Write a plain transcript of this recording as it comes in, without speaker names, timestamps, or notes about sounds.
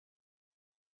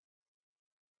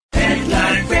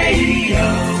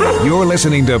You're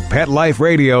listening to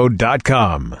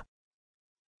PetLifeRadio.com.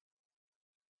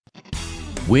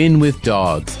 Win with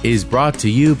Dogs is brought to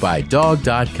you by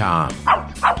Dog.com.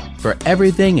 For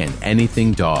everything and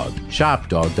anything dog, shop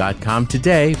Dog.com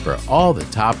today for all the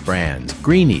top brands.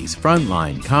 Greenies,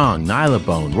 Frontline, Kong,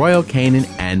 Nylabone, Royal Canin,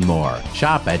 and more.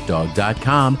 Shop at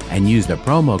Dog.com and use the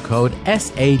promo code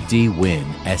SADWIN,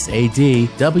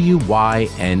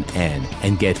 SADWYNN,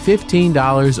 and get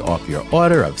 $15 off your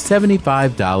order of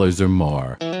 $75 or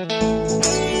more.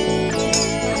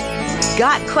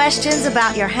 Got questions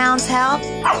about your hound's health?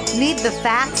 Need the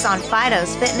facts on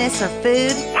Fido's fitness or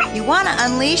food? You want to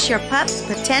unleash your pup's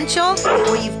potential?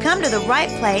 Well, you've come to the right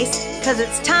place because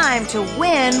it's time to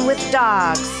win with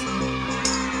dogs.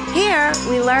 Here,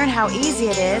 we learn how easy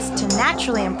it is to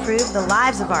naturally improve the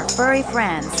lives of our furry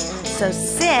friends. So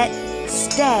sit,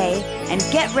 stay, and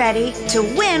get ready to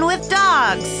win with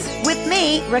dogs. With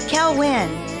me, Raquel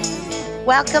Wynn.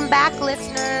 Welcome back,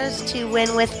 listeners, to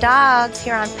Win with Dogs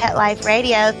here on Pet Life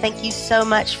Radio. Thank you so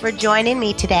much for joining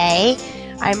me today.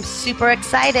 I'm super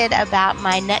excited about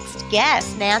my next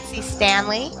guest, Nancy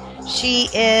Stanley. She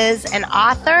is an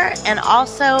author and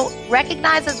also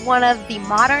recognized as one of the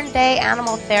modern-day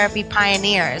animal therapy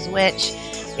pioneers, which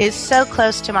is so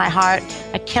close to my heart.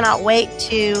 I cannot wait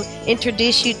to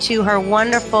introduce you to her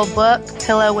wonderful book,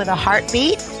 Pillow with a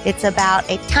Heartbeat. It's about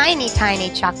a tiny, tiny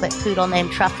chocolate poodle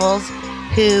named Truffles,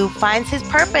 who finds his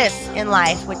purpose in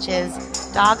life, which is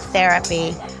dog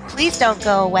therapy. Please don't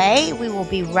go away. We will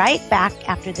be right back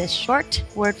after this short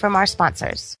word from our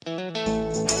sponsors.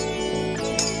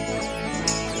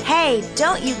 Hey,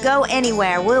 don't you go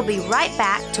anywhere. We'll be right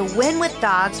back to Win with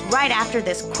Dogs right after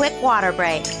this quick water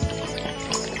break.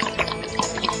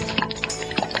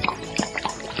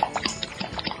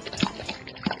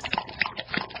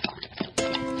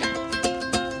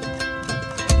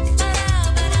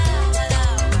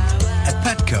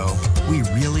 We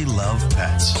really love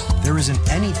pets. There isn't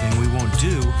anything we won't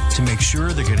do to make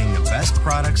sure they're getting the best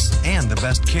products and the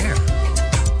best care.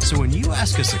 So when you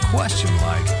ask us a question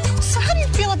like, so how do you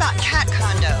feel about cat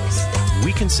condos?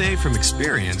 We can say from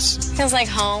experience, feels like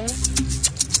home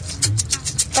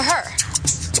for her.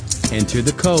 Enter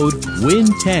the code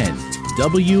WYNN,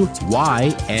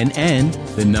 WYNN,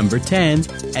 the number 10,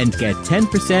 and get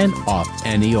 10% off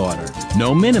any order.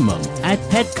 No minimum at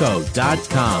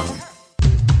Petco.com.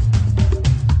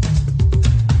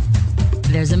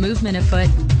 There's a movement afoot.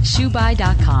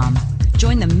 ShoeBuy.com.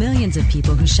 Join the millions of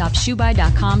people who shop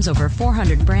ShoeBuy.com's over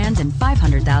 400 brands and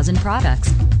 500,000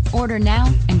 products. Order now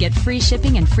and get free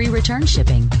shipping and free return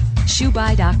shipping.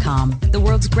 ShoeBuy.com, the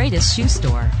world's greatest shoe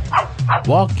store.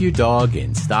 Walk your dog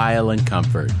in style and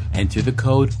comfort. Enter the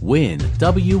code WYNN,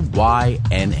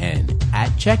 WYNN, at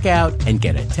checkout and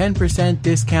get a 10%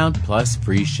 discount plus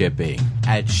free shipping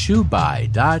at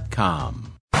ShoeBuy.com.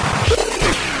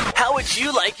 How would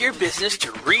you like your business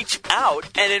to reach out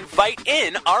and invite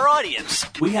in our audience?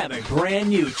 We have a brand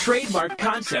new trademark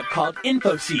concept called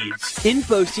Info Seeds.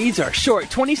 Info Seeds are short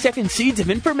 20-second seeds of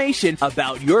information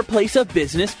about your place of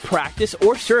business, practice,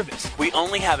 or service. We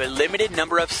only have a limited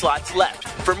number of slots left.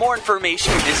 For more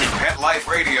information, visit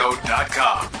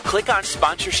PetLifeRadio.com. Click on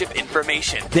sponsorship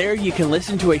information. There you can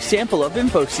listen to a sample of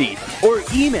Info Seed or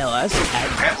email us at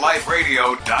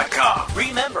PetLifeRadio.com.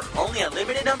 Remember, only a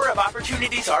limited number of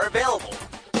opportunities are available.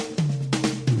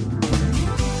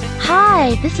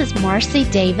 Hi, this is Marcy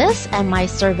Davis and my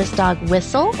service dog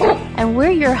Whistle, and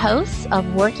we're your hosts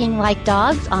of Working Like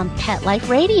Dogs on Pet Life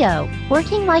Radio.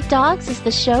 Working Like Dogs is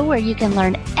the show where you can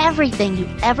learn everything you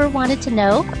ever wanted to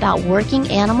know about working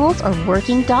animals or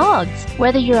working dogs.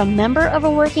 Whether you're a member of a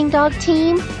working dog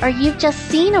team or you've just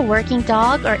seen a working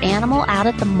dog or animal out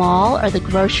at the mall or the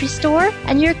grocery store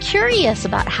and you're curious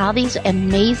about how these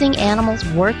amazing animals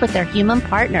work with their human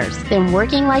partners, then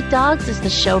Working Like Dogs is the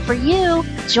show for you.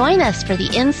 Join us for the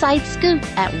inside scoop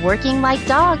at Working Like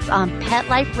Dogs on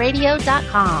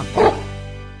PetLifeRadio.com.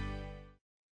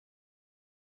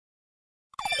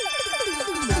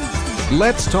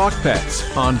 Let's Talk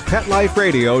Pets on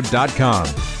PetLifeRadio.com.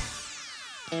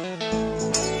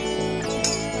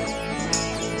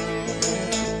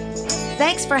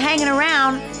 Thanks for hanging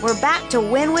around. We're back to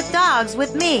Win with Dogs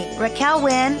with me, Raquel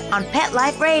Wynn, on Pet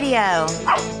Life Radio.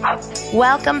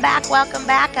 Welcome back, welcome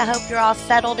back. I hope you're all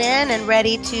settled in and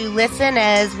ready to listen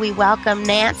as we welcome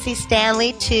Nancy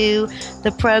Stanley to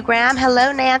the program.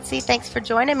 Hello, Nancy. Thanks for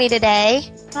joining me today.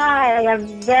 Hi,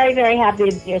 I'm very, very happy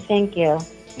to be here. Thank you.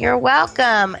 You're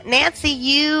welcome. Nancy,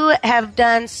 you have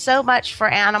done so much for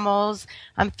animals.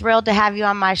 I'm thrilled to have you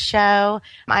on my show.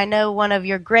 I know one of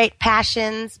your great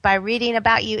passions by reading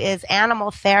about you is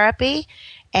animal therapy.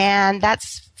 And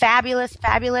that's fabulous,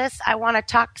 fabulous. I want to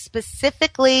talk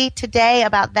specifically today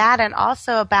about that and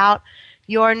also about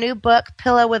your new book,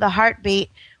 Pillow with a Heartbeat,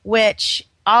 which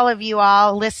all of you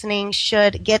all listening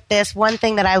should get this. One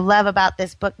thing that I love about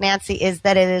this book, Nancy, is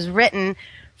that it is written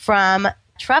from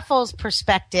Truffles'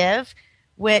 perspective,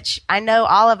 which I know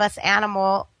all of us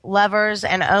animal lovers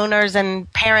and owners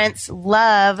and parents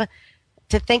love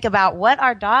to think about what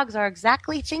our dogs are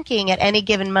exactly thinking at any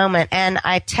given moment. And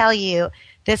I tell you,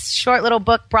 this short little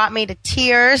book brought me to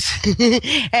tears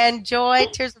and joy,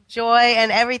 tears of joy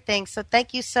and everything. So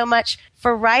thank you so much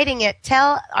for writing it.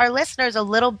 Tell our listeners a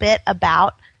little bit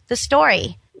about the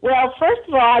story. Well, first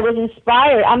of all, I was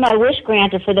inspired. I'm a wish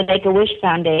granter for the Make-A-Wish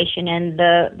Foundation, and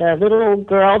the little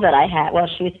girl that I had, well,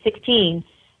 she was 16,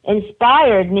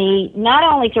 inspired me not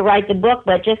only to write the book,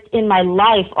 but just in my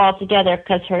life altogether,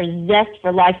 because her zest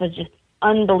for life was just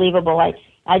unbelievable.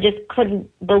 I just couldn't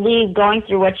believe going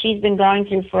through what she's been going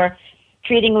through for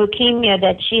treating leukemia,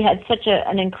 that she had such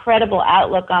an incredible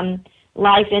outlook on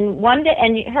life. And one day,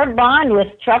 and her bond with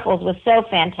Truffles was so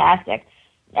fantastic.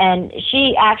 And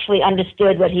she actually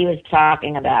understood what he was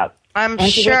talking about. I'm and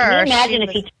sure. Can you imagine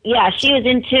she was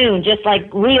in tune, just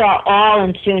like we are all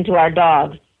in tune to our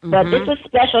dogs. Mm-hmm. But this was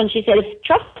special, and she said, if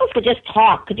Truffles could just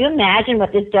talk, could you imagine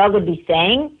what this dog would be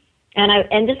saying?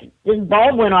 And this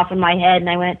bulb went off in my head, and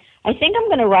I went, I think I'm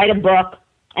going to write a book,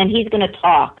 and he's going to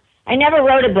talk. I never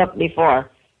wrote a book before,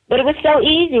 but it was so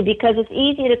easy because it's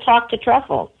easy to talk to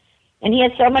Truffles, and he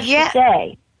has so much to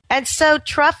say. And so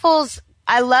Truffles,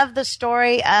 I love the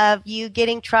story of you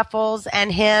getting Truffles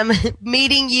and him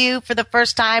meeting you for the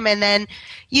first time, and then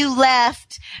you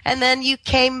left, and then you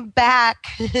came back.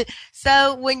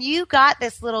 So when you got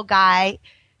this little guy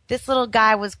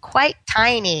was quite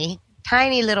tiny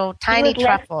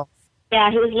Truffles. Yeah,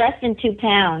 he was less than 2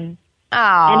 pounds. Oh,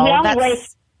 and he only weighs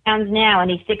 6 pounds now, and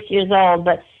he's 6 years old.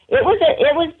 But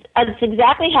it's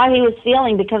exactly how he was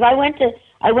feeling, because I went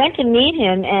to meet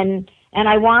him and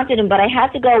I wanted him, but I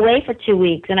had to go away for 2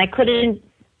 weeks, and I couldn't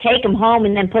take him home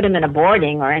and then put him in a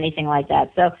boarding or anything like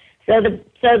that. So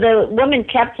the woman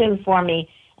kept him for me,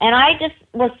 and I just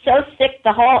was so sick.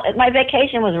 My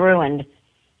vacation was ruined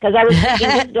because I was thinking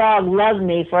this dog loved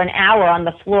me for an hour on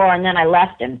the floor, and then I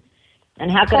left him. And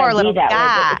how could I be that way?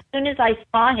 But as soon as I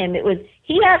saw him,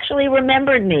 he actually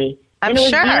remembered me. I'm and it was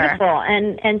sure. beautiful,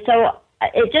 and so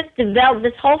it just developed.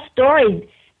 This whole story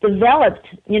developed,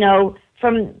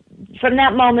 from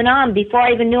that moment on, before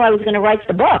I even knew I was going to write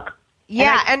the book.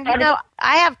 Yeah, and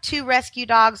I have 2 rescue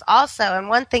dogs also, and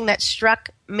one thing that struck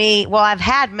me, well, I've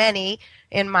had many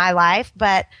in my life,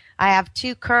 but I have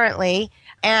 2 currently,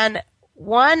 and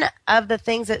one of the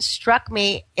things that struck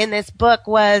me in this book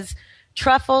was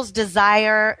Truffles'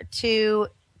 desire to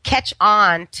catch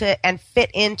on to and fit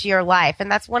into your life.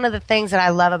 And that's one of the things that I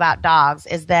love about dogs,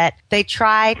 is that they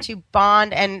try to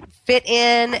bond and fit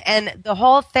in, and the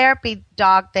whole therapy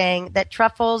dog thing, that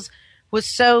Truffles was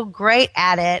so great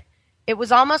at it. It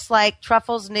was almost like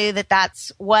Truffles knew that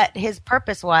that's what his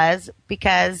purpose was,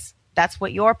 because that's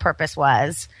what your purpose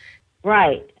was.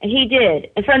 Right. He did.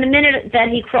 And from the minute that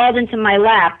he crawled into my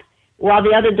lap while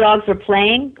the other dogs were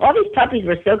playing, all these puppies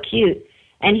were so cute.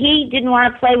 And he didn't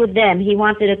want to play with them. He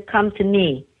wanted to come to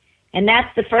me. And that's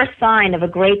the first sign of a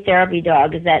great therapy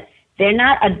dog, is that they're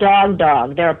not a dog,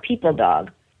 they're a people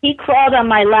dog. He crawled on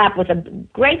my lap with a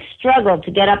great struggle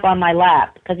to get up on my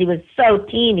lap because he was so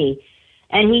teeny.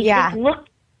 And he just looked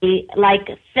at me like,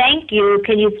 thank you,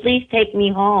 can you please take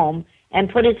me home? And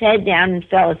put his head down and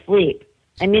fell asleep.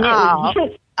 I mean,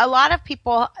 a lot of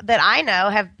people that I know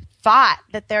have thought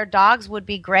that their dogs would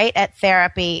be great at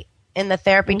therapy, in the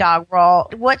therapy dog role.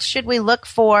 What should we look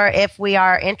for if we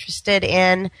are interested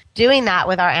in doing that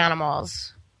with our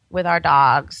animals, with our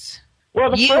dogs?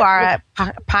 Well, you are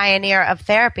a pioneer of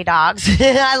therapy dogs.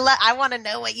 I want to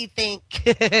know what you think.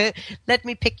 Let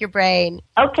me pick your brain.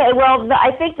 Okay, well,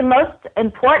 I think the most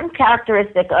important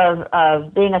characteristic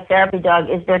of being a therapy dog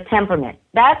is their temperament.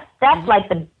 That's like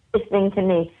the biggest thing to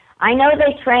me. I know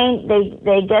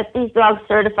they get these dogs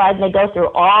certified, and they go through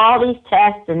all these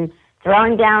tests and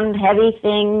throwing down heavy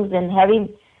things and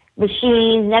heavy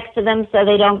machines next to them so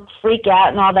they don't freak out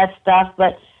and all that stuff.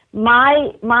 But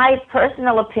my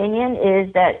personal opinion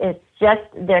is that it's just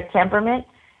their temperament.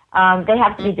 They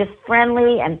have to be just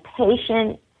friendly and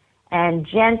patient and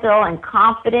gentle and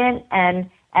confident and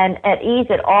at ease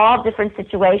at all different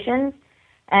situations.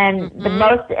 And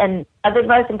the other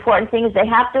most important thing is they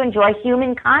have to enjoy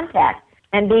human contact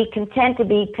and be content to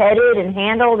be petted and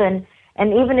handled, and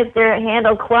even if they're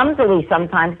handled clumsily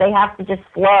sometimes, they have to just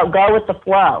go with the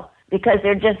flow, because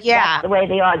they're just that's the way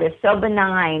they are. They're so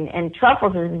benign, and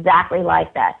Truffles is exactly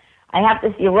like that.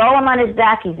 if you roll him on his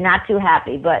back, he's not too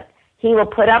happy, but he will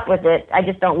put up with it. I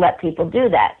just don't let people do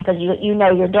that because you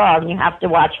know your dog and you have to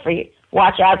watch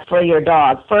out for your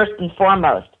dog first and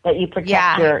foremost, that you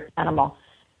protect your animal.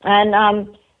 And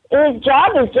his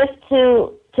job is just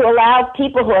to allow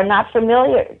people who are not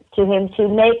familiar to him to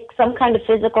make some kind of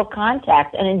physical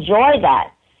contact and enjoy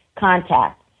that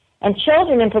contact. And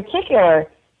children in particular,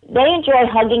 they enjoy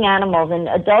hugging animals, and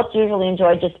adults usually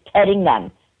enjoy just petting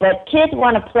them. But kids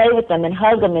want to play with them and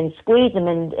hug them and squeeze them,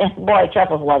 and boy,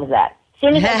 Truffles loves that.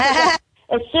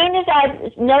 As soon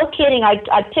as no kidding,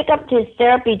 I pick up his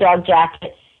therapy dog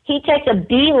jacket, he takes a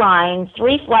beeline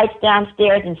 3 flights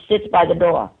downstairs and sits by the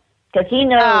door because he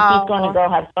knows he's going to go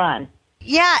have fun.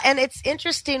 Yeah, and it's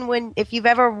interesting if you've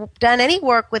ever done any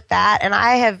work with that, and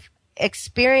I have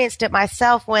experienced it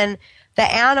myself when the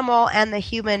animal and the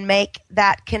human make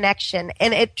that connection.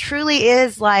 And it truly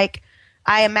is like,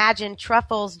 I imagine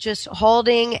Truffles just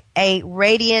holding a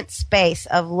radiant space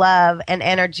of love and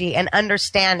energy and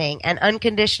understanding and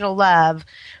unconditional love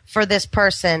for this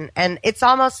person. And it's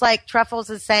almost like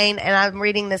Truffles is saying, and I'm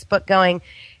reading this book going,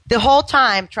 the whole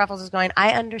time Truffles is going,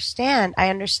 I understand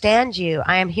you.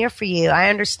 I am here for you. I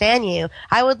understand you.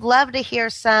 I would love to hear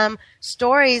some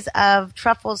stories of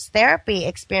Truffles therapy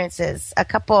experiences, a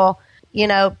couple,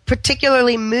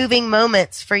 particularly moving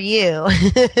moments for you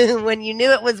when you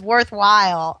knew it was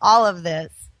worthwhile, all of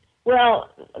this. Well,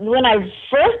 when I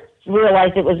first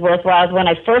realized it was worthwhile was when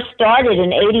I first started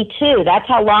in '82. That's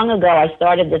how long ago I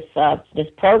started this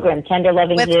program, Tender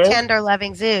Loving Zoo. With Tender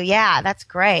Loving Zoo, yeah, that's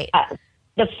great.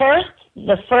 The first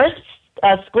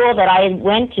school that I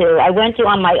went to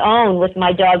on my own with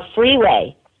my dog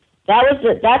Freeway.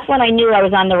 That's when I knew I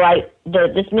was on the right.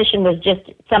 This mission was just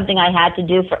something I had to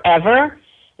do forever,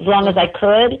 as long as I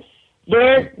could.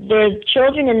 The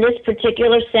children in this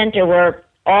particular center were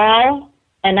all,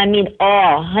 and I mean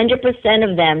all, 100%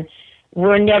 of them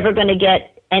were never going to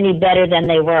get any better than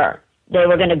they were. They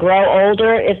were going to grow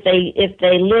older if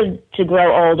they lived to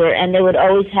grow older, and they would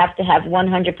always have to have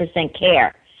 100%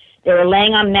 care. They were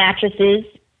laying on mattresses,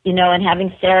 and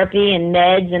having therapy and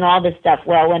meds and all this stuff.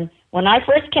 Well, when I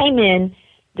first came in,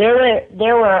 there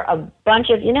were a bunch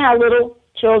of, how little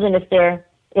children, if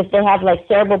they have like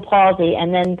cerebral palsy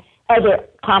and then other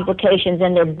complications,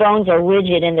 and their bones are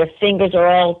rigid and their fingers are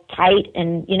all tight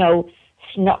and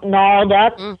gnarled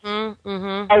up. And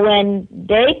when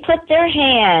they put their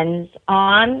hands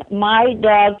on my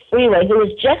dog Freeway, who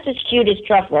was just as cute as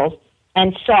Truffles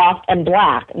and soft and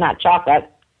black, not chocolate,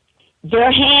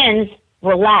 their hands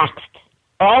relaxed.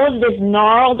 All of this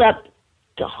gnarled up,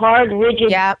 hard,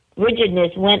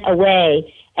 rigidness went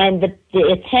away, and the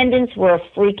attendants were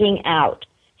freaking out.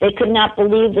 They could not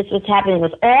believe this was happening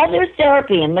with all their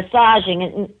therapy and massaging,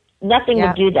 and nothing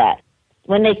would do that.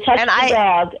 When they touched the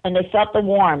dog and they felt the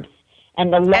warmth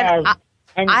and the love.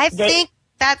 I think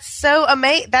that's so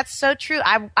amazing. That's so true.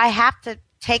 I have to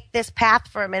take this path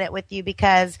for a minute with you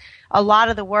because a lot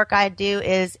of the work I do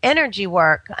is energy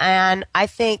work. And I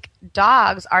think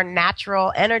dogs are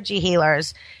natural energy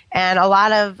healers. And a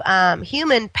lot of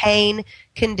human pain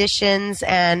conditions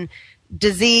and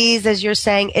disease, as you're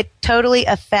saying, it totally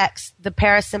affects the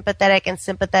parasympathetic and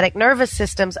sympathetic nervous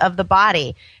systems of the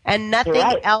body. And nothing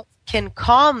else can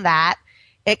calm that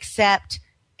except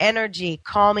energy,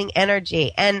 calming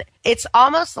energy. And it's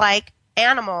almost like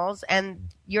animals, and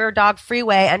your dog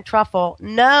Freeway and Truffle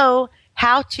know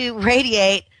how to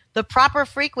radiate the proper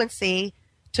frequency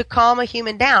to calm a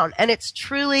human down. And it's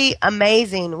truly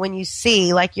amazing when you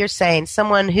see, like you're saying,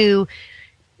 someone who,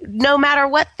 no matter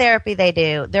what therapy they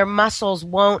do, their muscles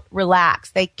won't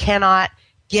relax. They cannot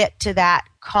get to that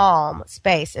calm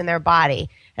space in their body.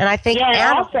 And I think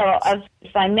also,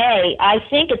 if I may, I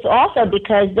think it's also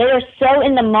because they are so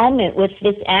in the moment with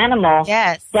this animal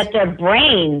that their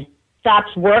brain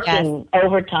stops working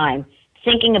overtime,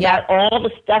 thinking about all the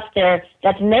stuff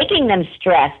that's making them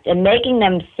stressed and making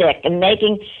them sick and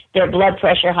making their blood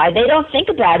pressure high. They don't think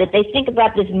about it. They think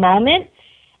about this moment,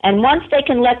 and once they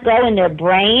can let go in their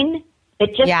brain,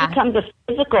 it just becomes a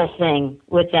physical thing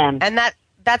with them. And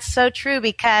that's so true,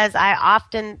 because I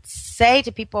often say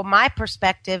to people, my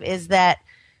perspective is that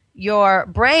your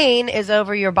brain is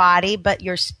over your body, but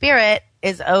your spirit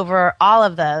is over all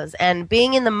of those. And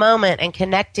being in the moment and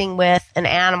connecting with an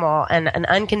animal and an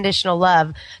unconditional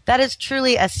love, that is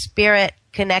truly a spirit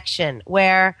connection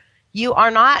where you are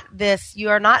not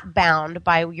bound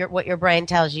by what your brain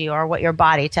tells you or what your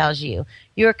body tells you.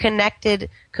 You're connected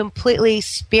completely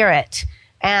spirit.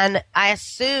 And I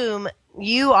assume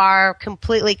you are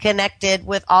completely connected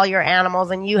with all your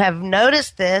animals, and you have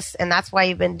noticed this, and that's why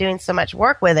you've been doing so much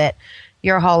work with it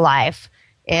your whole life,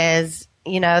 is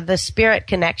the spirit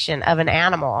connection of an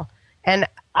animal. And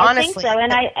honestly, I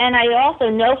think so. And I also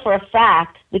know for a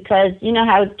fact, because you know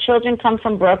how children come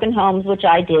from broken homes, which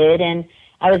I did, and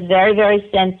I was very, very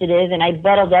sensitive, and I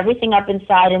bottled everything up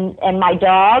inside, and my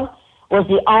dog was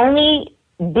the only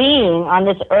being on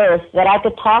this earth that I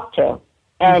could talk to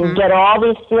and get all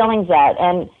these feelings out.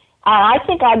 And I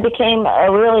think I became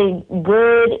a really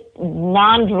good,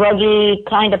 non-druggy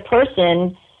kind of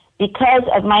person because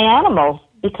of my animals,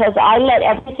 because I let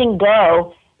everything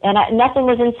go, and nothing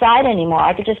was inside anymore.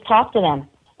 I could just talk to them.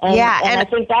 And I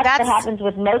think that's what happens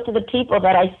with most of the people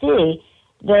that I see.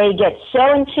 They get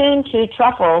so in tune to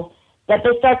Truffles that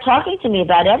they start talking to me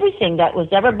about everything that was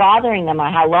ever bothering them,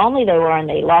 or how lonely they were and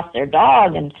they lost their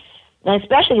dog, and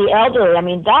especially the elderly. I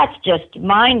mean, that's just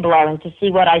mind-blowing to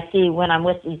see what I see when I'm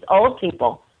with these old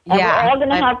people. And we're all going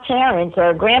to have parents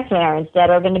or grandparents that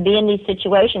are going to be in these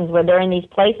situations where they're in these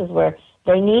places where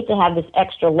they need to have this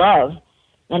extra love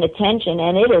and attention,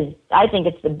 and I think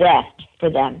it's the best for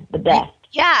them, the best.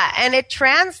 Yeah, and it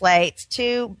translates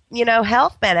to,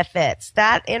 health benefits.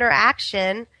 That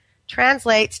interaction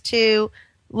translates to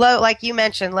like you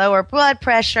mentioned, lower blood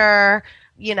pressure,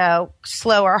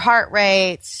 slower heart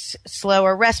rates,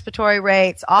 slower respiratory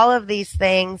rates. All of these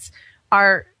things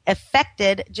are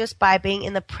affected just by being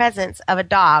in the presence of a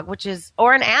dog,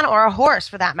 or an animal, or a horse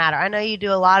for that matter. I know you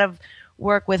do a lot of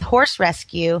work with horse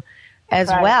rescue as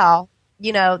well.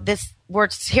 We're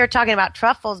here talking about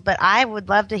Truffles, but I would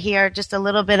love to hear just a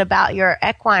little bit about your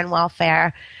equine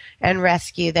welfare and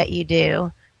rescue that you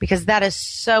do, because that is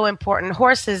so important.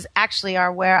 Horses actually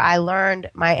are where I learned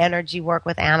my energy work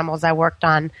with animals. I worked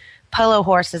on polo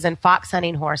horses and fox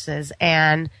hunting horses,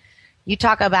 and you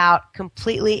talk about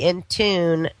completely in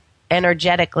tune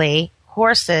energetically.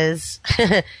 Horses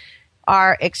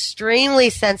are extremely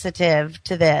sensitive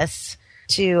to this,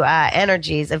 to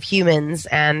energies of humans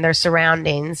and their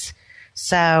surroundings.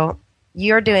 So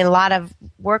you're doing a lot of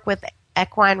work with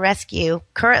equine rescue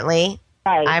currently,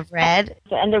 right. I've read.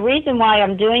 And the reason why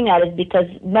I'm doing that is because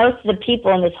most of the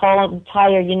people in this whole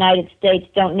entire United States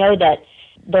don't know that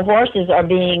the horses are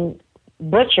being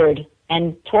butchered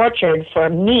and tortured for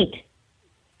meat,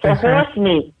 for horse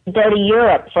meat, to go to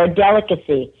Europe for a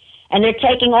delicacy. And they're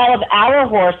taking all of our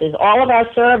horses, all of our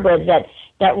thoroughbreds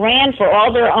that ran for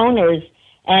all their owners,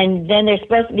 and then they're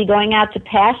supposed to be going out to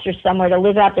pasture somewhere to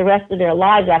live out the rest of their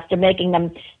lives after making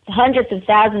them hundreds of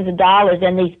thousands of dollars,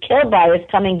 and these kill buyers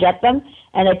come and get them,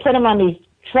 and they put them on these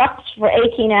trucks for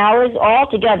 18 hours all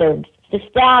together, the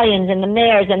stallions and the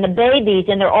mares and the babies,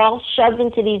 and they're all shoved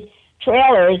into these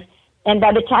trailers, and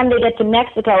by the time they get to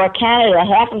Mexico or Canada,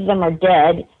 half of them are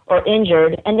dead or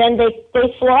injured, and then they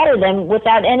slaughter them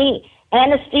without any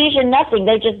anesthesia, nothing.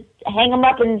 They just hang them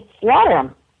up and slaughter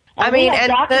them. And we have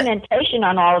documentation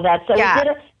on all of that. So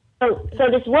so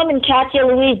this woman, Katia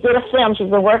Louise, did a film. She's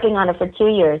been working on it for 2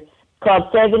 years,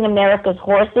 called Saving America's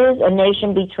Horses, A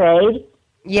Nation Betrayed.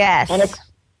 Yes. And it's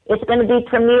going to be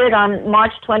premiered on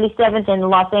March 27th in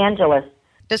Los Angeles.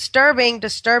 Disturbing to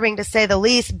say the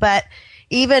least, but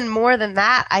even more than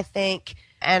that, I think,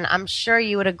 and I'm sure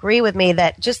you would agree with me,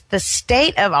 that just the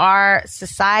state of our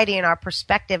society and our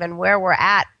perspective and where we're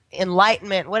at,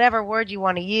 enlightenment, whatever word you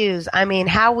want to use, I mean,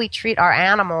 how we treat our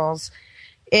animals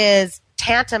is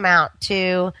tantamount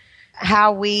to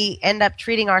how we end up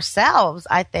treating ourselves,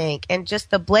 I think, and just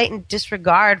the blatant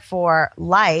disregard for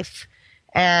life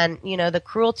and, the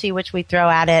cruelty which we throw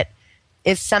at it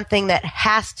is something that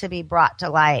has to be brought to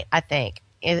light, I think.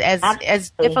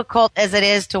 As difficult as it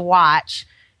is to watch,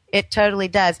 it totally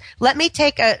does. Let me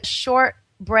take a short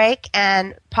break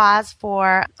and pause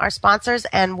for our sponsors,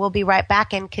 and we'll be right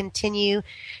back and continue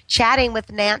chatting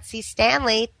with Nancy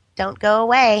Stanley. Don't go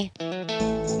away.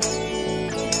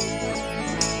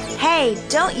 Hey,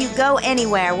 don't you go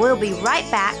anywhere. We'll be right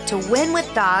back to Wynn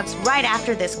with Dogs right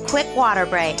after this quick water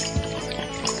break.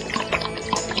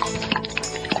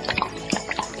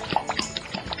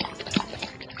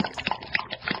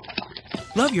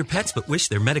 Love your pets but wish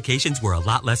their medications were a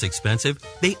lot less expensive?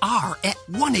 They are at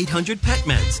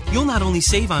 1-800-PET-MEDS. You'll not only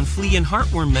save on flea and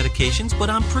heartworm medications, but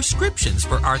on prescriptions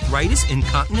for arthritis,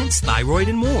 incontinence, thyroid,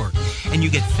 and more. And you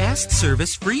get fast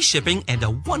service, free shipping, and a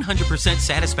 100%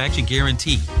 satisfaction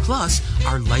guarantee. Plus,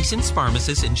 our licensed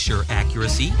pharmacists ensure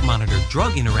accuracy, monitor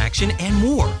drug interaction, and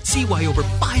more. See why over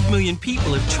 5 million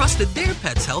people have trusted their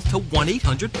pet's health to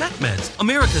 1-800-PET-MEDS,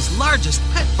 America's largest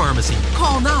pet pharmacy.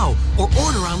 Call now or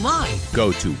order online.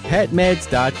 Go to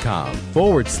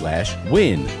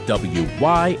petmeds.com/win,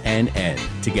 WYNN,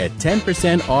 to get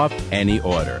 10% off any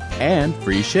order and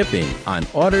free shipping on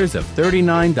orders of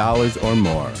 $39 or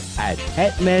more at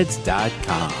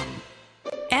petmeds.com.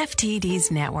 FTD's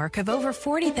network of over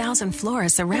 40,000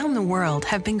 florists around the world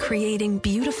have been creating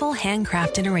beautiful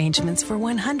handcrafted arrangements for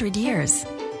 100 years.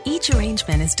 Each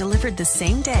arrangement is delivered the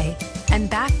same day and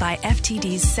backed by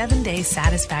FTD's 7-day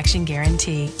satisfaction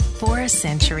guarantee. For a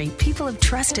century, people have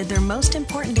trusted their most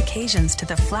important occasions to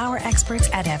the flower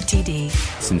experts at FTD.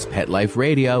 Since Pet Life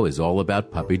Radio is all about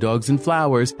puppy dogs and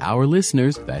flowers, our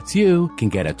listeners, that's you, can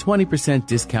get a 20%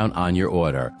 discount on your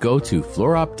order. Go to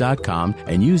fluorop.com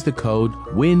and use the code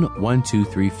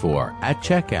WYNN1234 at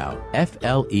checkout.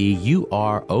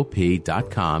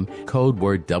 FLEUROP.com, code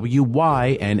word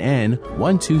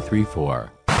WYNN1234.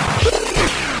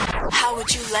 How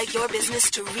would you like your business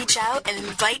to reach out and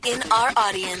invite in our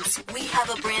audience? We have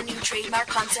a brand new trademark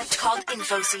concept called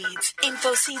InfoSeeds.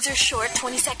 InfoSeeds are short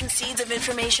 20-second seeds of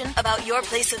information about your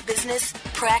place of business,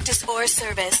 practice, or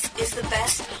service. Is the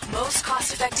best, most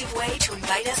cost-effective way to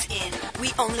invite us in.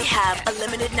 We only have a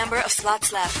limited number of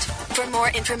slots left. For more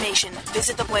information,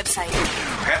 visit the website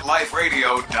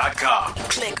PetLifeRadio.com.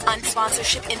 Click on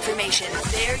sponsorship information.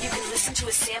 There you can listen to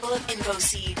a sample of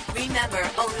InfoSeed. Remember,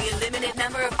 only a limited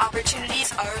number of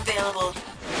opportunities are available.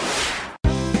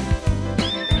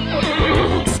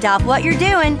 Stop what you're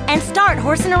doing and start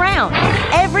horsing around.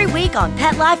 Every week on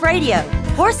Pet Life Radio,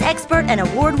 horse expert and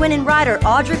award-winning rider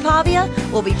Audrey Pavia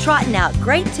will be trotting out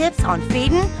great tips on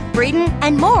feeding, breeding,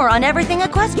 and more on everything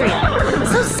equestrian.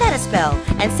 So set a spell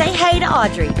and say hey to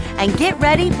Audrey and get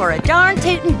ready for a darn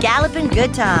tootin' galloping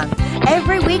good time.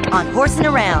 Every week on Horsing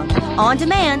Around, on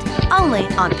demand, only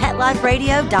on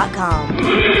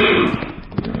PetLifeRadio.com.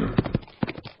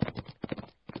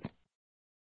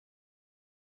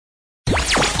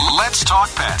 Let's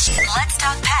talk pets. Let's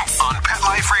talk pets On Pet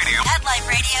Life Radio. Pet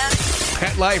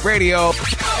Life Radio.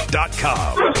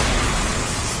 PetLifeRadio.com.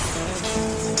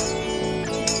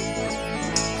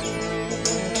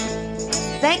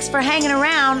 Thanks for hanging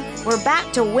around. We're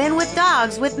back to Wynn with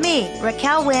Dogs with me,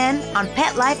 Raquel Wynn, on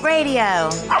Pet Life Radio.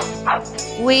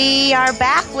 We are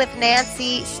back with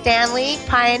Nancy Stanley,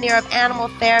 pioneer of animal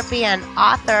therapy and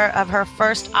author of her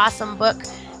first awesome book,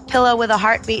 Pillow with a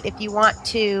Heartbeat. If you want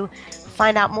to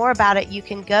find out more about it, you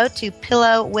can go to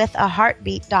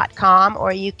pillowwithaheartbeat.com,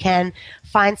 or you can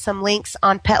find some links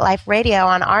on Pet Life Radio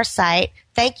on our site.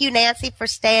 Thank you, Nancy, for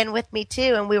staying with me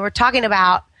too. And we were talking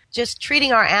about just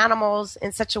treating our animals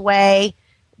in such a way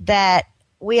that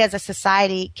we as a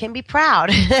society can be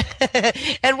proud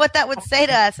and what that would say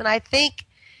to us. And I think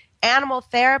animal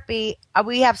therapy,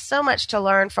 we have so much to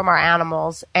learn from our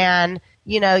animals. And,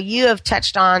 you know, you have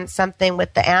touched on something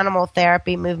with the animal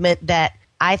therapy movement that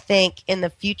I think in the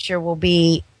future will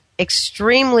be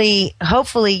extremely,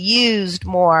 hopefully used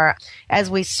more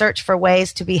as we search for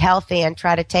ways to be healthy and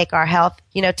try to take our health,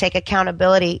 you know, take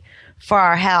accountability for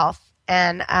our health.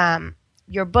 And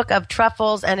your book of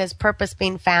Truffles and His Purpose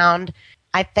Being Found,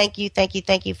 I thank you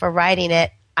for writing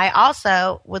it. I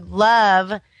also would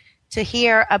love to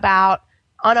hear about,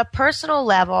 on a personal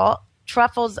level,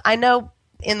 Truffles. I know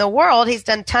in the world he's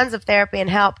done tons of therapy and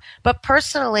help, but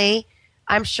personally,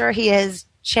 I'm sure he has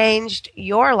changed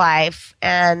your life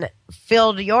and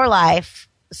filled your life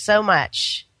so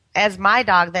much as my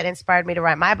dog that inspired me to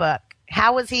write my book.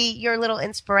 How was he your little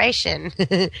inspiration?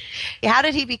 How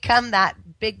did he become that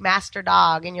big master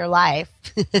dog in your life?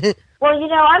 Well, you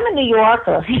know, I'm a New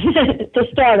Yorker, to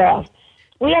start off.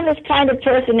 We have this kind of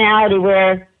personality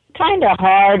where kind of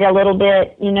hard a little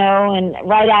bit, you know, and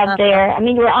right out there. I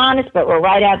mean, we're honest, but we're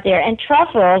right out there. And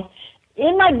Truffles,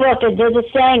 in my book, there's a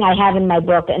saying I have in my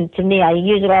book, and to me, I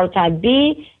use it all the time.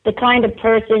 Be the kind of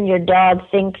person your dog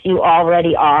thinks you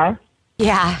already are.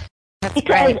 Yeah, that's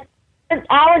because great.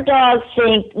 Our dogs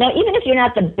think, now, even if you're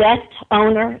not the best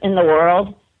owner in the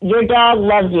world, your dog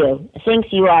loves you,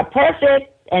 thinks you are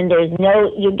perfect, and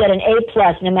you get an A+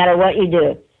 no matter what you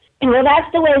do. And well,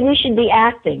 that's the way we should be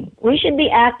acting. We should be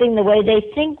acting the way they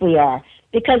think we are.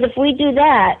 Because if we do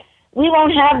that, we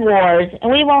won't have wars,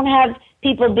 and we won't have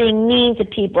people being mean to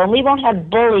people, and we won't have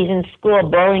bullies in school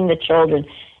bullying the children.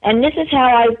 And this is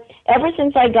how ever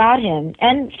since I got him,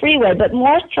 and Freeway, but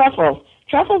more Truffles.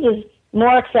 Truffles is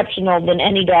more exceptional than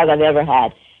any dog I've ever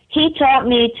had. He taught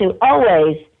me to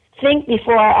always think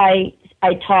before I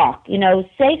talk. You know,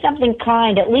 say something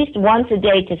kind at least once a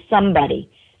day to somebody.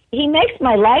 He makes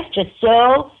my life just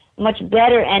so much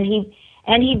better, and he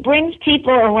brings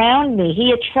people around me.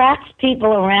 He attracts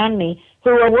people around me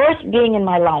who are worth being in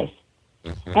my life.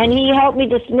 And he helped me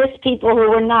dismiss people who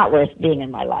were not worth being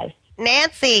in my life.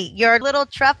 Nancy, your little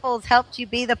Truffles helped you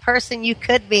be the person you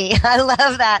could be. I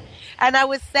love that. And I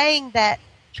was saying that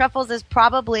Truffles is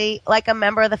probably like a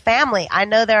member of the family. I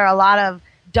know there are a lot of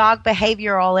dog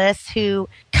behavioralists who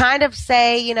kind of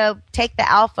say, you know, take the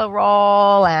alpha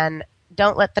role and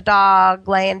don't let the dog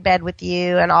lay in bed with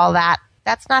you and all that.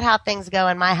 That's not how things go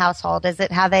in my household. Is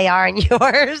it how they are in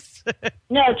yours?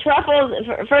 No, Truffles,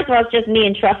 first of all, it's just me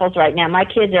and Truffles right now. My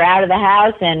kids are out of the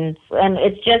house, and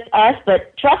it's just us.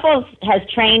 But Truffles has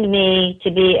trained me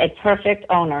to be a perfect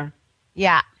owner.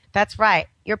 Yeah, that's right.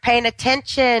 You're paying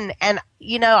attention. And,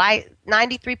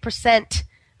 93%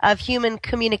 of human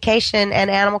communication and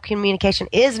animal communication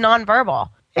is nonverbal.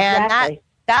 Exactly. And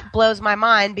that blows my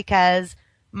mind because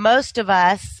most of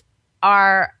us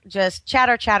are just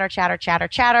chatter, chatter, chatter, chatter,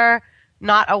 chatter,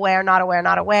 not aware, not aware,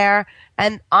 not aware.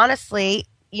 And honestly,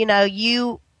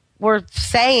 you were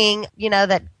saying,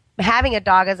 that having a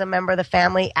dog as a member of the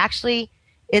family actually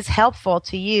is helpful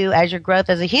to you as your growth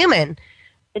as a human.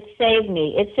 It saved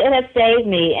me. It has saved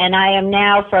me. And I am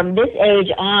now, from this age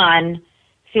on,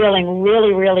 feeling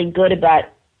really, really good about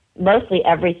mostly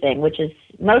everything, which is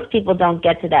most people don't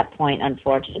get to that point,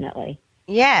 unfortunately.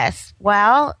 Yes.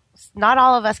 Well, not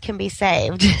all of us can be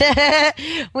saved.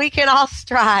 We can all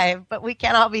strive, but we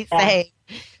can't all be saved.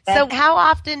 So how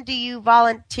often do you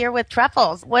volunteer with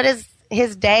Truffles? What is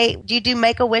his day? Do you do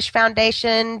Make-A-Wish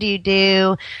Foundation? Do you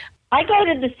do... I go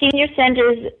to the senior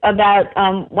centers about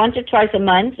once or twice a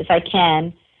month, if I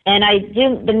can. And I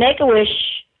do the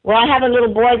Make-A-Wish. Well, I have a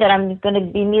little boy that I'm going to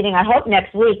be meeting, I hope,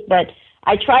 next week. But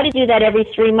I try to do that every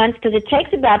 3 months because it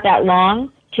takes about that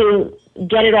long to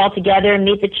get it all together,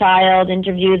 meet the child,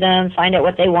 interview them, find out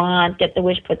what they want, get the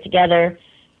wish put together,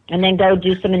 and then go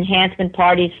do some enhancement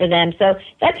parties for them. So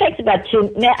that takes about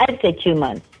 2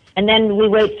 months. And then I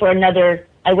wait for another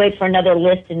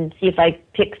list and see if I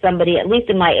pick somebody, at least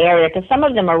in my area, because some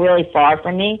of them are really far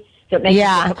from me. So it makes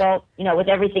it difficult, with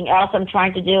everything else I'm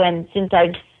trying to do. And since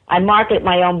I market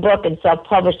my own book and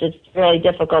self-publish, it's really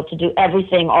difficult to do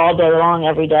everything all day long,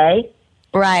 every day.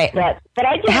 Right. But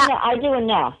I do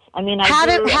enough. I mean, how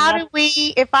do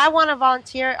we, if I want to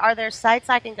volunteer, are there sites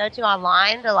I can go to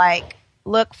online to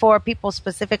look for people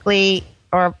specifically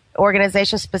or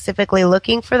organizations specifically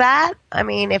looking for that? I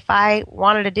mean, if I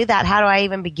wanted to do that, how do I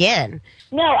even begin?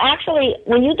 No, actually,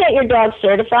 when you get your dog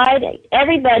certified,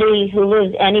 everybody who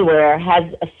lives anywhere has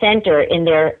a center in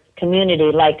their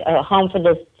community, like a home for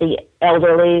the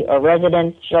elderly or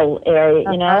residential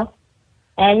area,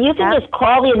 And you can just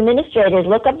call the administrators,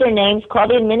 look up their names, call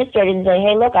the administrators and say,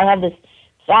 hey, look, I have this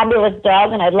fabulous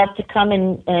dog and I'd love to come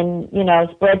and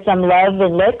spread some love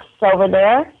and licks over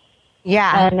there.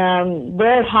 Yeah. And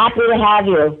they're happy to have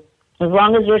you as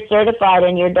long as you're certified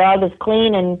and your dog is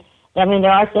clean. And,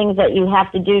 there are things that you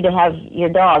have to do to have your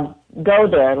dog go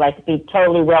there, like be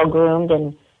totally well-groomed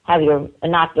and have your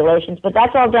inoculations. But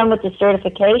that's all done with the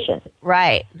certification.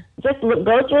 Right. Just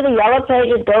go through the yellow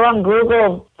pages, go on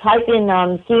Google, type in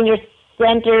senior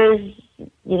centers,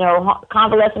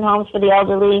 convalescent homes for the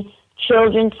elderly,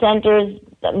 children's centers,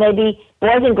 maybe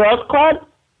Boys and Girls Club,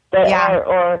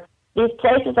 or these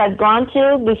places I've gone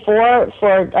to before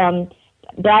for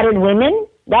battered women.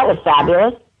 That was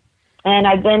fabulous. And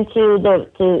I've been to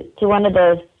one of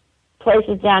those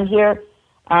places down here,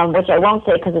 which I won't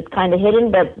say because it's kind of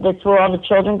hidden, but that's where all the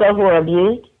children go who are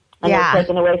abused and they're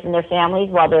taken away from their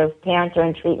families while their parents are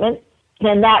in treatment.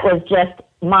 And that was just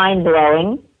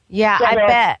mind-blowing. Yeah, so I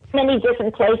bet. Many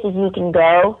different places you can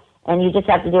go, and you just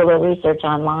have to do a little research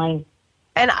online.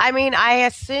 And I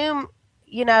assume,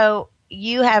 you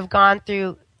have gone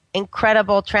through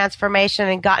incredible transformation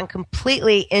and gotten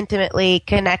completely intimately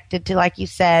connected to, like you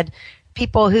said,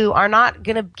 people who are not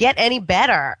going to get any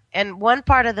better. And one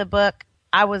part of the book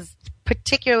I was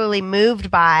particularly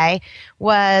moved by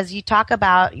was you talk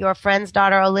about your friend's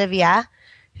daughter, Olivia,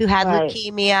 who had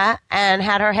leukemia and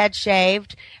had her head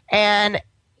shaved. And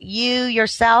you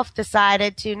yourself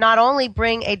decided to not only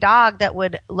bring a dog that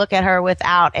would look at her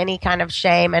without any kind of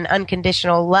shame and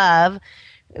unconditional love,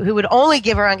 who would only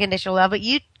give her unconditional love, but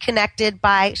you connected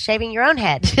by shaving your own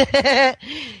head. Let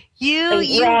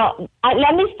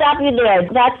me stop you there.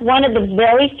 That's one of the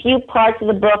very few parts of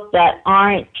the book that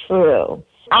aren't true.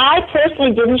 I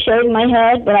personally didn't shave my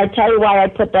head, but I tell you why I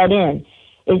put that in.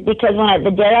 Is because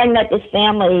the day I met this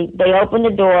family, they opened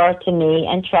the door to me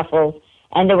and Truffles,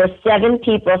 and there were 7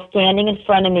 people standing in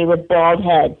front of me with bald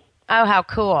heads. Oh, how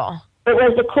cool. It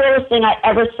was the coolest thing I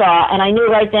ever saw, and I knew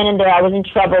right then and there I was in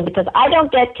trouble because I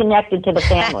don't get connected to the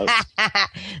family.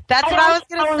 That's what I was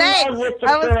going to say. With the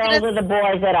girls or the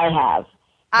boys that I have.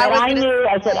 I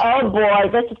said, oh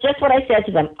boy, that's just what I said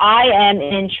to them. I am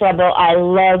in trouble. I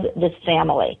love this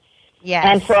family. Yes.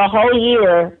 And for a whole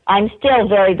year, I'm still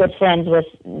very good friends with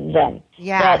them.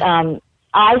 Yeah. But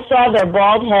I saw their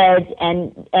bald heads,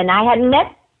 and I had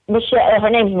met Michelle. Her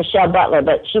name's Michelle Butler,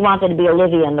 but she wanted to be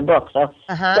Olivia in the book. So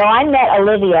I met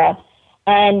Olivia,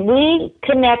 And we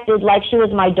connected like she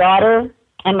was my daughter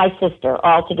and my sister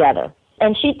all together.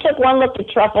 And she took one look at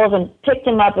Truffles and picked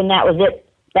him up, and that was it.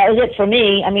 That was it for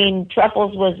me. I mean,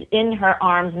 Truffles was in her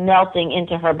arms, melting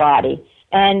into her body.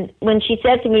 And when she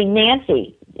said to me,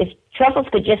 Nancy, if Truffles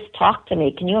could just talk to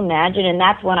me, can you imagine? And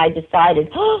that's when I decided,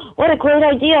 oh, what a great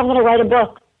idea. I'm going to write a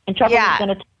book. And Truffles is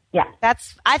going to,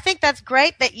 I think that's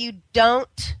great that you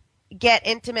don't get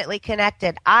intimately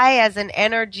connected. I, as an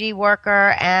energy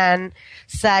worker and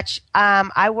such,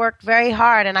 I worked very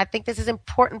hard. And I think this is an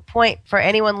important point for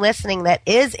anyone listening that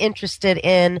is interested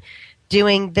in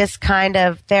doing this kind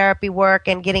of therapy work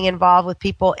and getting involved with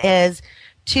people, is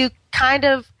to kind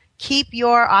of keep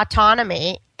your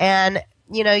autonomy. And,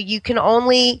 you know, you can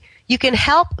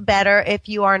help better if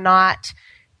you are not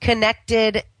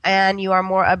connected and you are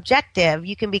more objective.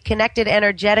 You can be connected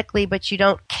energetically, but you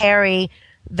don't carry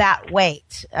that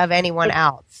weight of anyone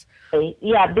else.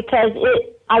 Yeah, because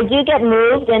I do get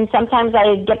moved, and sometimes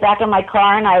I get back in my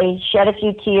car and I shed a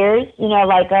few tears, you know,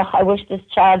 like, I wish this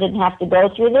child didn't have to go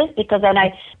through this, because then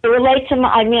I relate to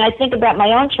I think about my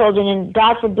own children, and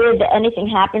God forbid that anything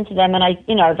happened to them, and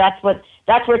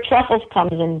that's where Truffles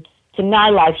comes into my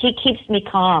life. He keeps me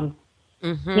calm.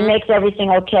 Mm-hmm. He makes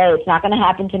everything okay. It's not going to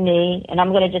happen to me, and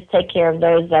I'm going to just take care of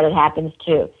those that it happens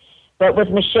to. But with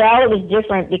Michelle, it was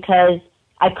different because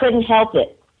I couldn't help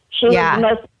it. She was the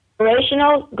most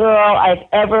inspirational girl I've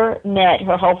ever met.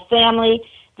 Her whole family,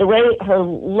 the way her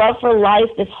love for life,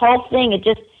 this whole thing, it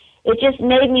just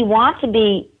made me want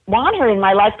her in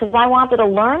my life, because I wanted to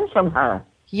learn from her.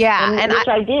 Yeah, which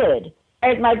I did. I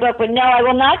read my book, but no, I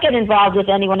will not get involved with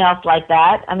anyone else like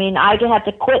that. I mean, I had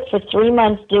to quit for 3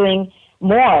 months doing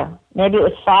more. Maybe it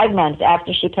was 5 months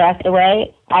after she passed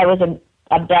away. I was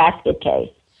a basket case.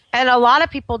 And a lot of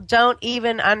people don't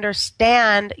even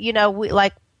understand, you know,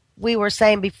 like we were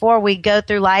saying before, we go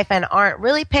through life and aren't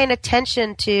really paying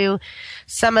attention to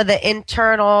some of the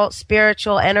internal,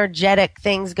 spiritual, energetic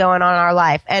things going on in our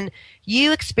life. And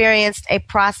you experienced a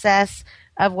process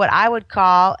of what I would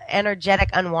call energetic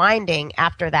unwinding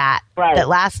after that, that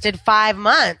lasted 5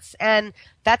 months. And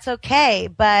that's okay.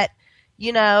 But,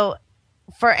 you know,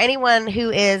 for anyone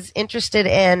who is interested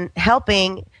in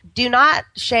helping, do not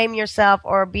shame yourself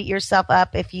or beat yourself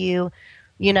up if you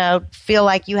feel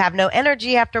like you have no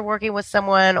energy after working with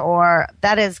someone, or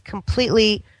that is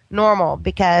completely normal,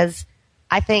 because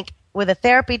I think with a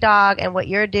therapy dog and what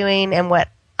you're doing and what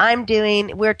I'm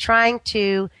doing, we're trying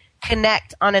to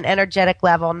connect on an energetic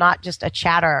level, not just a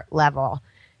chatter level.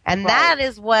 And that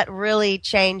is what really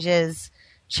changes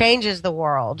the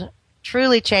world.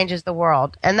 Truly changes the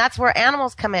world. And that's where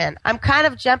animals come in. I'm kind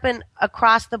of jumping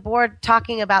across the board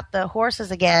talking about the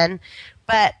horses again,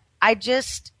 but I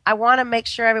want to make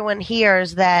sure everyone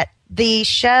hears that the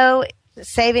show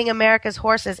Saving America's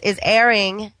Horses is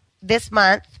airing this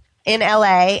month in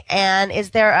LA. And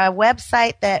is there a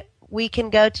website that we can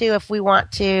go to if we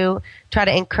want to try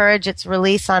to encourage its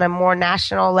release on a more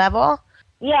national level?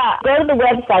 Yeah, go to the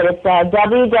website. It's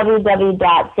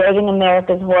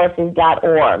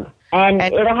www.savingamericashorses.org. And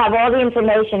it'll have all the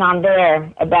information on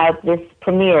there about this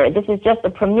premiere. This is just a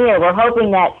premiere. We're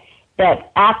hoping that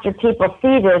after people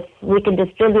see this, we can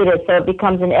distribute it so it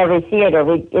becomes in every theater.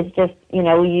 It's just, you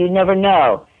know, you never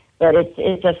know. But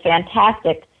it's a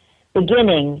fantastic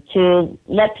beginning to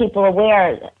let people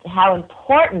aware how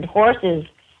important horses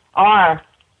are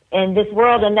in this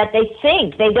world, and that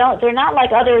they're not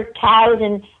like other cows.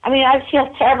 And I mean, I feel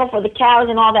terrible for the cows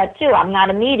and all that too. I'm not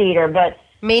a meat eater, but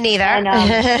me neither. And,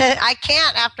 I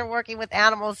can't, after working with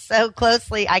animals so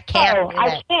closely. I can't. Oh,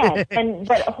 I can't.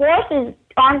 But horses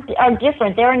are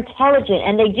different. They're intelligent,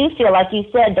 and they do feel, like you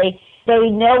said, they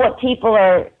know what people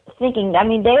are thinking. I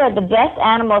mean, they are the best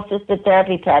animal-assisted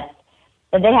therapy pets.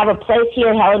 And they have a place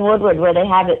here, Helen Woodward, where they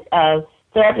have a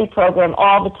therapy program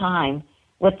all the time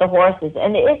with the horses,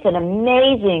 and it's an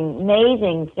amazing,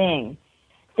 amazing thing.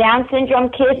 Down syndrome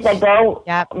kids that go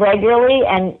regularly,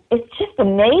 and it's just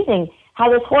amazing how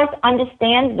this horse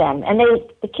understands them, and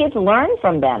the kids learn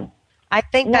from them. I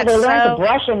think they learn to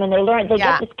brush them, and they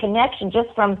get this connection just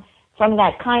from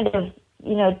that kind of,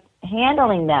 you know,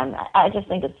 handling them. I just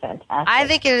think it's fantastic. I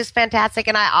think it is fantastic,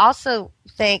 and I also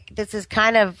think this is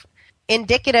kind of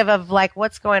indicative of like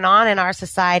what's going on in our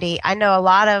society. I know a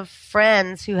lot of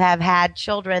friends who have had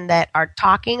children that are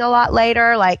talking a lot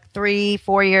later, like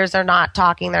 3-4 years they're not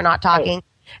talking. Right.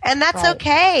 And that's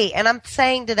okay. And I'm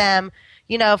saying to them,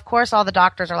 you know, of course all the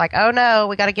doctors are like, oh no,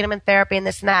 we got to get them in therapy and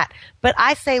this and that. But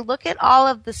I say, look at all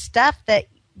of the stuff that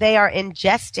they are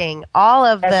ingesting, all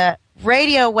of the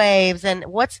radio waves, and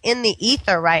what's in the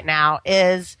ether right now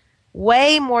is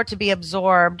way more to be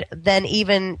absorbed than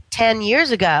even 10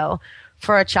 years ago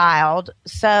for a child.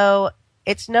 So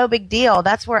it's no big deal.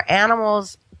 That's where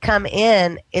animals come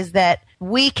in, is that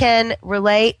we can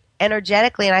relate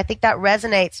energetically. And I think that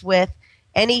resonates with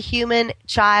any human,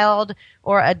 child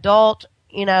or adult.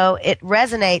 You know, it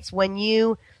resonates when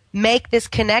you make this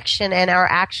connection and are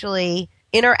actually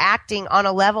interacting on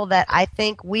a level that I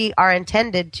think we are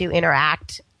intended to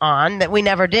interact on, that we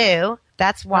never do.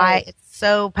 That's why it's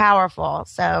so powerful.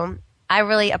 So I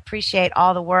really appreciate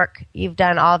all the work you've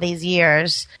done all these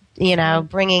years, you know,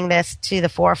 bringing this to the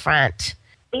forefront.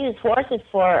 We use horses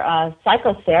for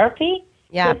psychotherapy,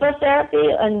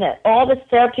 hypnotherapy, and all this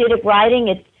therapeutic riding.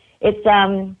 It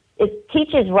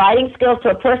teaches riding skills to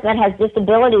a person that has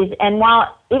disabilities. And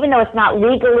even though it's not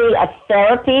legally a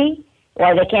therapy,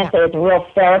 or they can't say it's real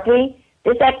therapy,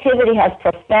 this activity has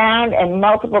profound and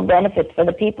multiple benefits for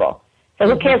the people. So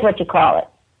who cares what you call it?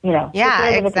 You know. Yeah,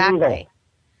 exactly.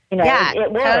 You know,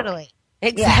 it works. Totally.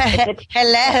 Exactly.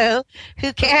 Hello.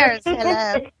 Who cares?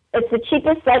 Hello. It's the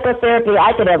cheapest psychotherapy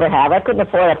I could ever have. I couldn't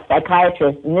afford a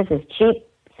psychiatrist, and this is cheap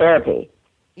therapy.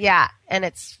 Yeah, and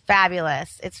it's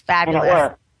fabulous. It's fabulous. And it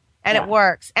works. And it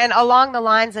works. And along the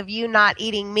lines of you not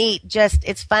eating meat,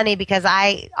 it's funny because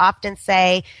I often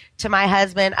say to my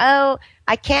husband, oh,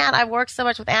 I can't. I work so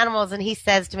much with animals. And he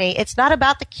says to me, it's not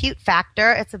about the cute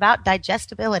factor. It's about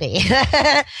digestibility.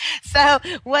 So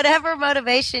whatever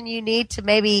motivation you need to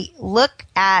maybe look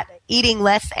at eating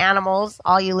less animals,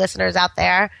 all you listeners out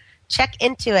there, check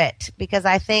into it, because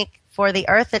I think for the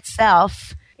earth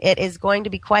itself, it is going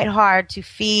to be quite hard to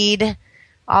feed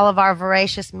all of our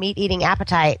voracious meat-eating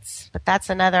appetites. But that's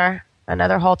another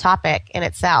whole topic in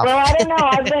itself. Well, I don't know.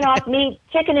 I've been off meat,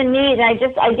 chicken and meat, and I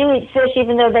do eat fish,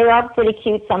 even though they are pretty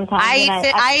cute sometimes.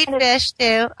 I eat fish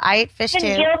too. I eat fish too.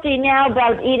 I'm guilty now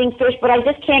about eating fish, but I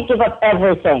just can't give up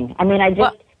everything. I mean, I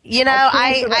hear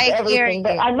you.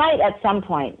 But I might at some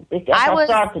point. I'll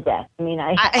starve to death. I mean,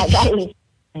 I gotta eat.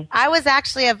 I was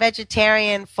actually a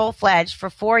vegetarian full-fledged for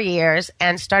 4 years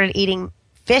and started eating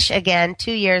fish again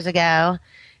 2 years ago.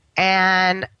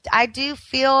 And I do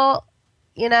feel,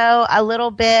 a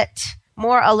little bit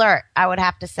more alert, I would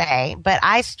have to say. But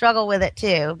I struggle with it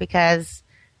too, because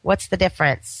what's the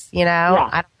difference?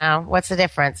 I don't know. What's the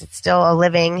difference? It's still a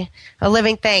living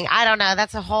thing. I don't know.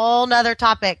 That's a whole nother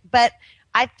topic. But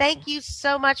I thank you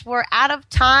so much. We're out of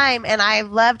time, and I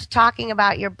loved talking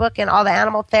about your book and all the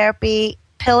animal therapy.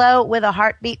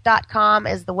 Pillowwithaheartbeat.com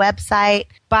is the website.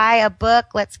 Buy a book.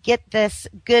 Let's get this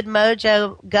good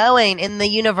mojo going in the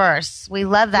universe. We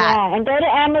love that. Yeah, and go to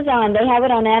Amazon. They have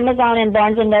it on Amazon and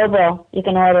Barnes & Noble. You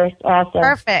can order it also.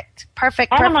 Perfect.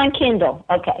 And I'm on Kindle.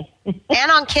 Okay.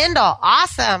 And on Kindle.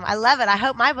 Awesome. I love it. I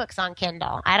hope my book's on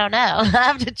Kindle. I don't know. I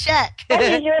have to check. What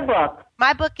is your book?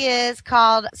 My book is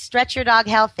called Stretch Your Dog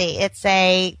Healthy. It's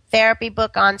a therapy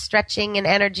book on stretching and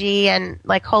energy and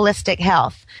like holistic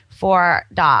health for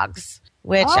dogs,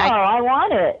 which I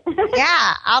want it.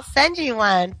 Yeah, I'll send you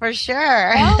one for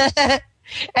sure. Well,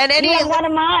 and you have one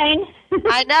of mine.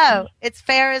 I know. It's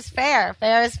fair is fair.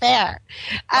 Fair is fair.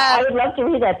 I would love to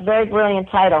read that. It's a very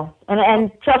brilliant title.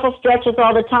 And Truffles stretches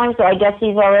all the time, so I guess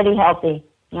he's already healthy.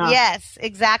 Yeah. Yes,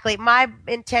 exactly. My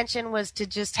intention was to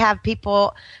just have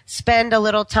people spend a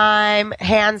little time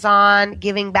hands-on,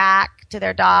 giving back to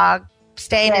their dog,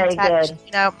 staying in touch,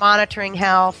 monitoring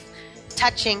health.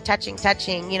 Touching.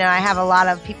 I have a lot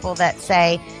of people that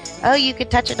say, oh, you could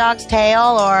touch a dog's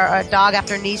tail or a dog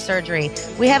after knee surgery.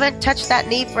 We haven't touched that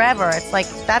knee forever. It's like,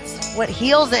 that's what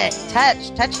heals it.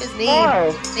 Touch his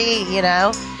knee,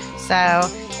 So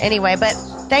anyway, but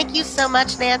thank you so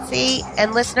much, Nancy.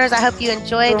 And listeners, I hope you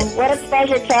enjoyed. What a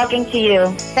pleasure talking to you.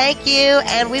 Thank you.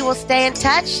 And we will stay in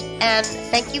touch. And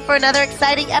thank you for another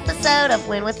exciting episode of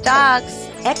Wynn with Dogs.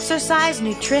 Exercise,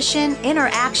 nutrition,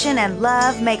 interaction, and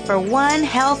love make for one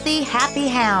healthy, happy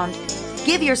hound.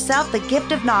 Give yourself the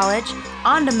gift of knowledge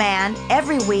on demand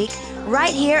every week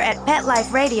right here at Pet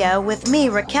Life Radio with me,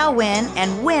 Raquel Wynn,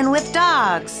 and Wynn with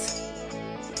Dogs.